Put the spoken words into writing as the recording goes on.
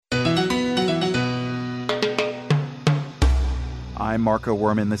I'm Marco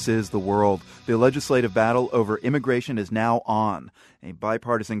Werman. This is The World. The legislative battle over immigration is now on. A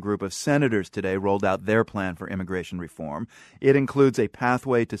bipartisan group of senators today rolled out their plan for immigration reform. It includes a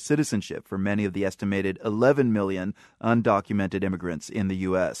pathway to citizenship for many of the estimated 11 million undocumented immigrants in the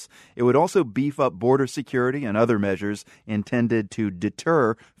U.S. It would also beef up border security and other measures intended to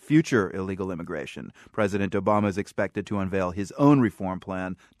deter future illegal immigration. President Obama is expected to unveil his own reform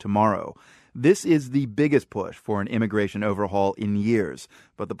plan tomorrow. This is the biggest push for an immigration overhaul in years,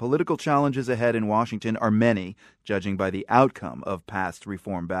 but the political challenges ahead in Washington are many, judging by the outcome of past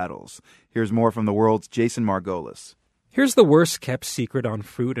reform battles. Here's more from The World's Jason Margolis. Here's the worst-kept secret on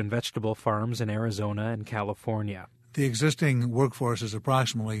fruit and vegetable farms in Arizona and California. The existing workforce is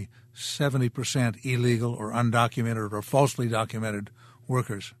approximately 70% illegal or undocumented or falsely documented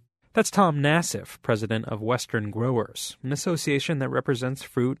workers. That's Tom Nassif, president of Western Growers, an association that represents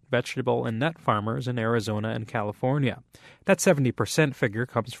fruit, vegetable, and nut farmers in Arizona and California. That 70% figure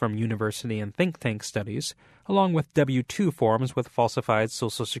comes from university and think tank studies, along with W-2 forms with falsified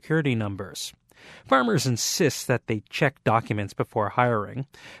Social Security numbers. Farmers insist that they check documents before hiring,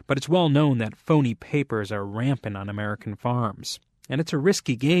 but it's well known that phony papers are rampant on American farms. And it's a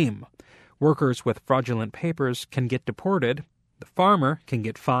risky game. Workers with fraudulent papers can get deported. The farmer can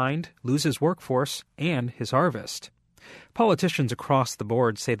get fined, lose his workforce, and his harvest. Politicians across the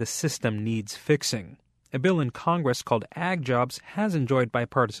board say the system needs fixing. A bill in Congress called Ag Jobs has enjoyed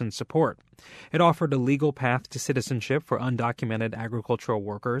bipartisan support. It offered a legal path to citizenship for undocumented agricultural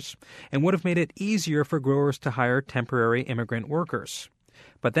workers and would have made it easier for growers to hire temporary immigrant workers.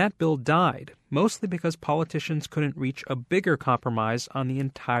 But that bill died, mostly because politicians couldn't reach a bigger compromise on the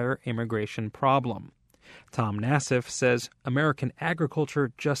entire immigration problem. Tom Nassif says American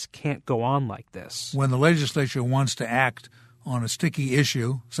agriculture just can't go on like this. When the legislature wants to act on a sticky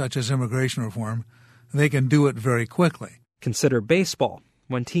issue, such as immigration reform, they can do it very quickly. Consider baseball.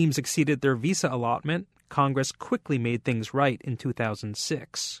 When teams exceeded their visa allotment, Congress quickly made things right in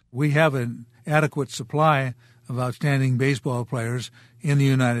 2006. We have an adequate supply of outstanding baseball players in the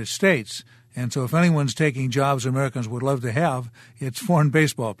United States. And so if anyone's taking jobs Americans would love to have, it's foreign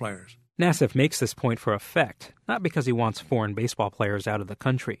baseball players. Nassif makes this point for effect, not because he wants foreign baseball players out of the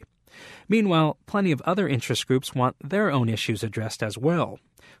country. Meanwhile, plenty of other interest groups want their own issues addressed as well.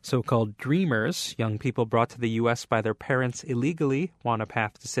 So-called dreamers, young people brought to the U.S. by their parents illegally, want a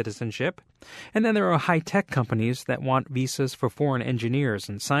path to citizenship. And then there are high-tech companies that want visas for foreign engineers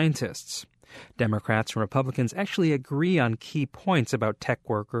and scientists. Democrats and Republicans actually agree on key points about tech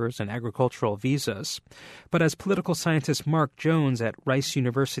workers and agricultural visas. But as political scientist Mark Jones at Rice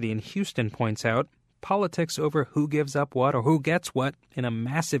University in Houston points out, politics over who gives up what or who gets what in a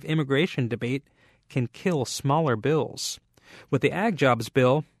massive immigration debate can kill smaller bills. With the Ag Jobs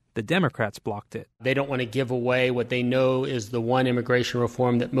bill, the Democrats blocked it. They don't want to give away what they know is the one immigration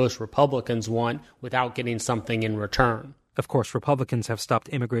reform that most Republicans want without getting something in return. Of course, Republicans have stopped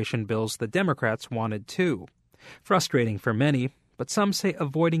immigration bills the Democrats wanted too. Frustrating for many, but some say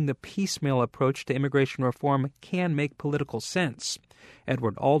avoiding the piecemeal approach to immigration reform can make political sense.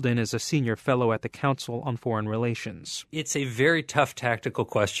 Edward Alden is a senior fellow at the Council on Foreign Relations. It's a very tough tactical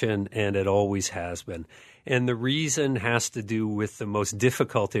question, and it always has been. And the reason has to do with the most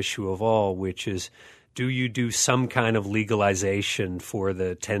difficult issue of all, which is, do you do some kind of legalization for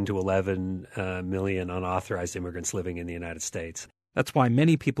the 10 to 11 million unauthorized immigrants living in the United States? That's why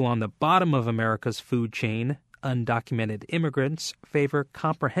many people on the bottom of America's food chain, undocumented immigrants, favor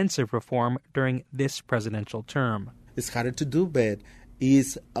comprehensive reform during this presidential term. It's harder to do, but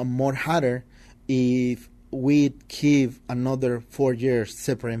it's more harder if we keep another 4 years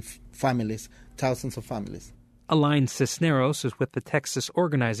separating families, thousands of families. Alain Cisneros is with the Texas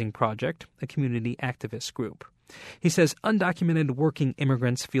Organizing Project, a community activist group. He says undocumented working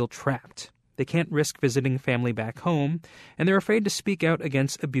immigrants feel trapped. They can't risk visiting family back home, and they're afraid to speak out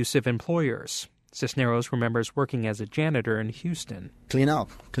against abusive employers. Cisneros remembers working as a janitor in Houston. Clean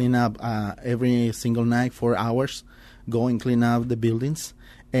up every single night, 4 hours, go and clean up the buildings.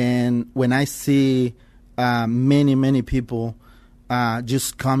 And when I see many people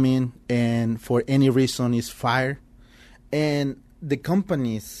just come in and for any reason is fired, and the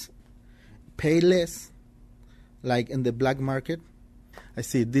companies pay less, like in the black market, I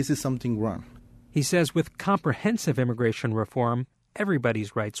see this is something wrong. He says with comprehensive immigration reform,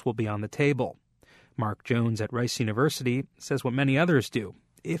 everybody's rights will be on the table. Mark Jones at Rice University says what many others do.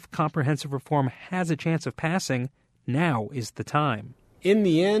 If comprehensive reform has a chance of passing, now is the time. In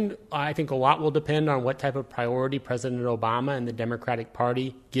the end, I think a lot will depend on what type of priority President Obama and the Democratic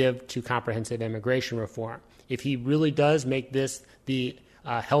Party give to comprehensive immigration reform. If he really does make this the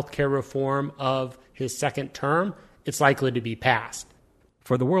health care reform of his second term, it's likely to be passed.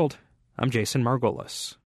 For The World, I'm Jason Margolis.